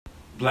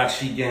Black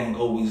Sheep Gang,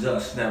 always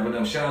us, never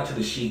them. Shout out to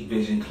the Sheep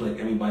Vision Click,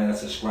 everybody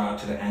that's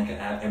subscribed to the Anchor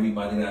app,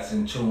 everybody that's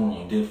in tune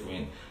on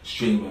different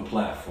streaming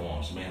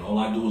platforms, man. All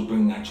I do is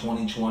bring that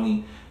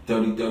 2020,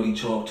 30-30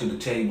 talk to the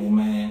table,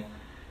 man.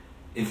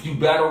 If you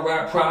battle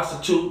rap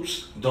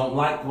prostitutes don't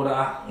like when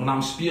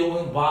I'm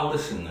spewing, why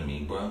listen to me,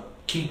 bro?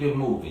 Keep it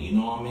moving, you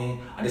know what I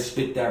mean? I just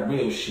spit that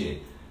real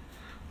shit.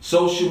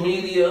 Social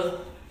media,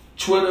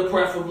 Twitter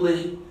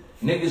preferably,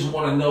 niggas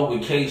want to know where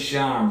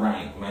K-Shine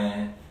rank,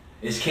 man.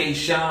 Is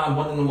K-Shine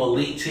one of them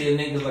elite tier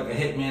niggas like a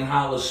Hitman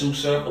Holla, Sue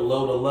Surf, or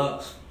Low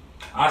Deluxe?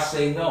 I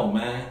say no,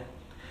 man.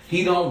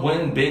 He don't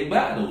win big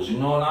battles, you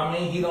know what I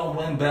mean? He don't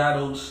win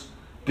battles,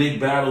 big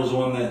battles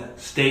on the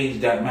stage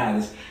that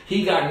matters.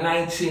 He got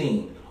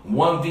 19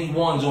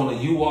 1v1s on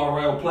the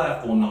URL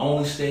platform, the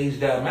only stage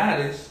that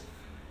matters,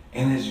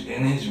 and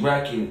his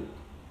record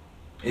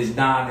is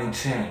 9 and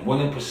 10.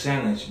 Winning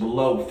percentage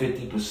below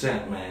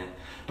 50%, man.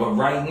 But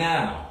right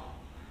now,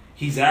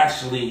 he's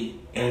actually,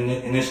 in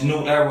this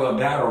new era of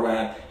battle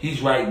rap,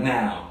 he's right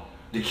now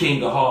the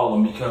king of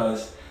Harlem,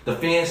 because the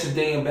fans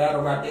today in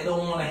battle rap, they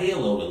don't want to hear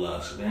Low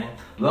Deluxe, man.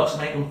 Lux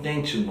make them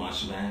think too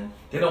much, man.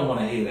 They don't want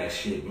to hear that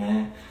shit,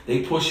 man.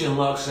 They pushing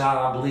Lux out.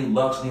 I believe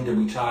Lux need to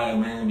retire,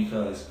 man,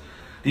 because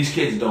these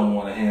kids don't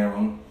want to hear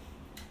him.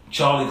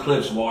 Charlie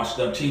Clips washed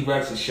up.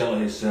 T-Rex is shelling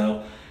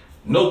himself.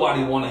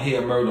 Nobody want to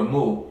hear Murder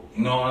Mook.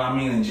 You know what I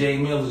mean? And Jay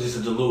Mills is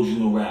just a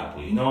delusional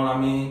rapper. You know what I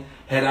mean?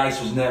 Head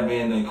Ice was never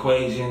in the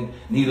equation.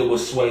 Neither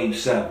was Swave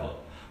Sever.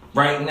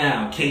 Right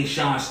now,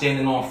 K-Shine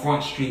standing on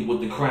Front Street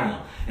with the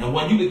crown. And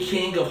when you the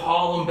king of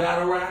Harlem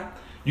battle rap,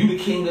 you the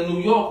king of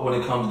New York when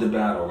it comes to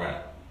battle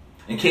rap.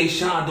 And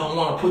K-Shine don't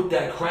want to put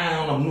that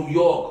crown of New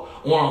York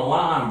on a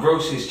line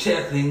versus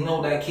Chess. They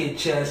know that kid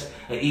Chess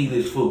will eat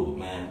his food,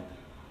 man.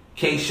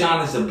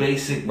 K-Shine is a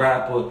basic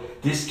rapper.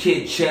 This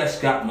kid Chess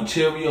got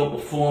material,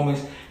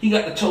 performance. He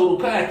got the total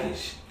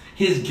package.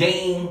 His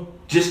game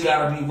just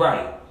gotta be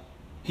right.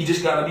 He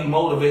just gotta be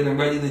motivated and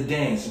ready to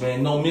dance,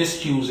 man. No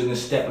miscues in the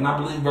step. And I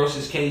believe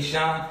versus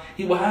K-Shine,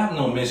 he will have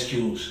no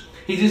miscues.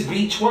 He just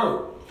beat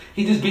Twerk.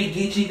 He just beat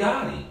Geechee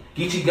Gotti.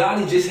 Geechee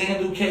Gotti just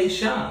handled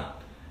K-Shine.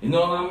 You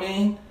know what I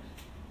mean?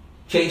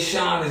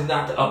 K-Shine is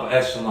not the upper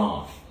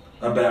echelon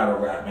of battle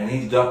rap, man.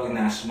 He's ducking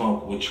that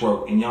smoke with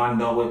Twerk, and y'all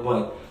know it.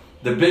 But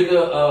the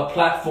bigger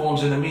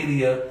platforms in the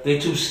media, they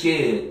too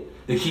scared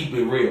to keep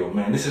it real,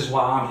 man. This is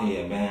why I'm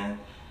here, man.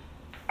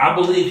 I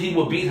believe he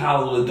will beat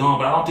Hollow Da Don,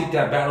 but I don't think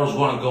that battle's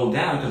going to go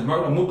down because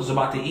Murder Mook is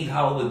about to eat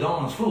Hollow Da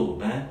Don's food,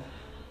 man.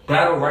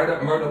 Battle right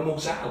up Murder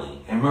Mook's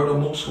alley, and Murder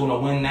Mook's going to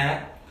win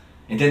that.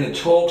 And then the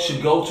talk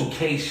should go to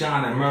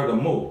K-Shine and Murder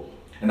Mook.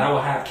 And I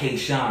will have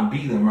K-Shine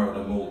beating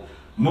Murder Mook.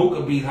 Mook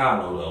could beat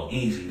Hollow, though,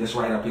 easy. That's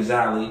right up his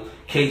alley.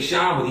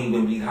 K-Shine would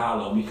even beat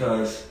Hollow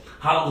because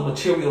Hollow's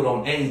material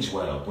don't age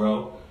well,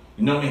 bro.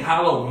 You know what I mean?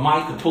 Hollow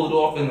might could pull it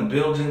off in the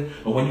building,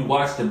 but when you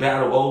watch the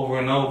battle over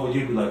and over,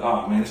 you'd be like,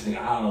 oh, man, this nigga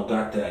Hollow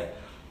got that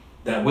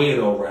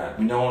weirdo rap.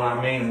 You know what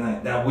I mean?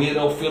 And that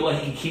weirdo feeling,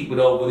 he can keep it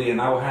over there,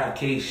 and I will have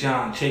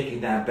K-Shine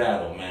taking that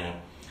battle,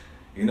 man.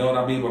 You know what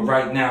I mean? But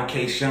right now,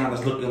 K-Shine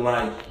is looking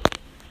like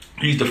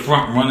he's the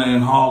front runner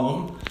in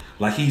Harlem.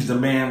 Like he's the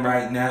man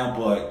right now,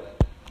 but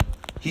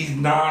he's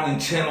 9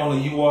 and 10 on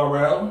the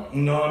URL.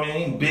 You know what I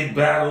mean? Big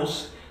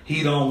battles,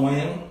 he don't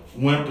win.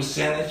 Win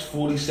percentage,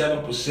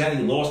 47%.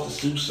 He lost to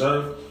Sue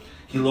Surf.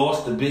 He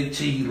lost to Big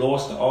T. He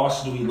lost to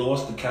Arsenal. He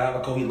lost to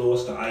Calico. He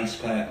lost to Ice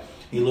Pack.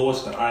 He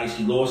lost to Ice.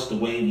 He lost to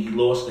Wavy. He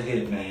lost to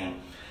Hitman.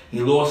 He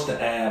lost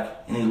to Ab.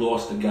 And he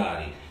lost to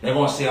Gotti. They're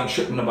going to say I'm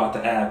tripping about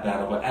the Ab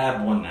battle, but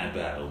Ab won that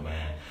battle,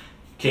 man.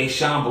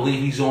 K-Shine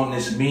believe he's on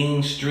this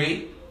mean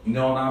streak. You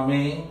know what I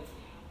mean?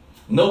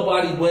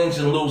 Nobody wins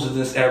and loses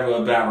this era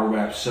of battle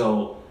rap,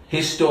 so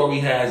his story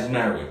has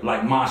merit,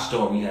 like my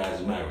story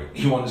has merit.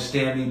 You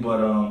understand me?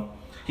 But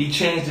he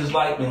changed his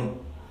life, and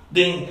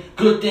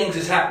good things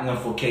is happening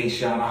for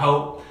K-Shine. I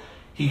hope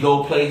he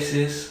go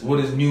places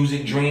with his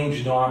music dreams.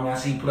 You know what I mean? I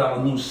see he put out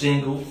a new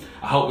single.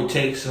 I hope it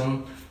takes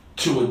him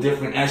to a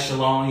different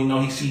echelon. You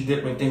know, he see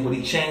different things, but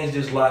he changed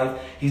his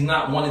life. He's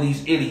not one of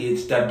these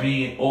idiots that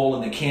be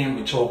all in the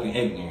camera talking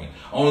ignorant.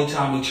 Only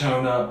time he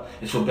turn up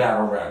is for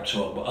battle rap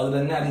talk. But other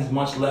than that, he's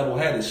much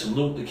level-headed.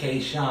 Salute to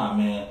K-Shine,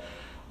 man.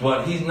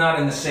 But he's not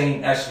in the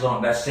same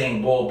echelon, that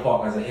same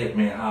ballpark as a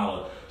Hitman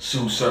Holla,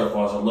 Sue Surf,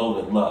 or as a Low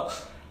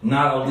Deluxe.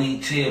 Not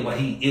elite tier, but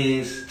he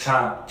is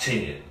top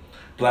tier.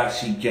 Black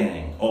Sheep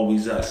Gang,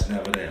 always us,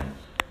 never them.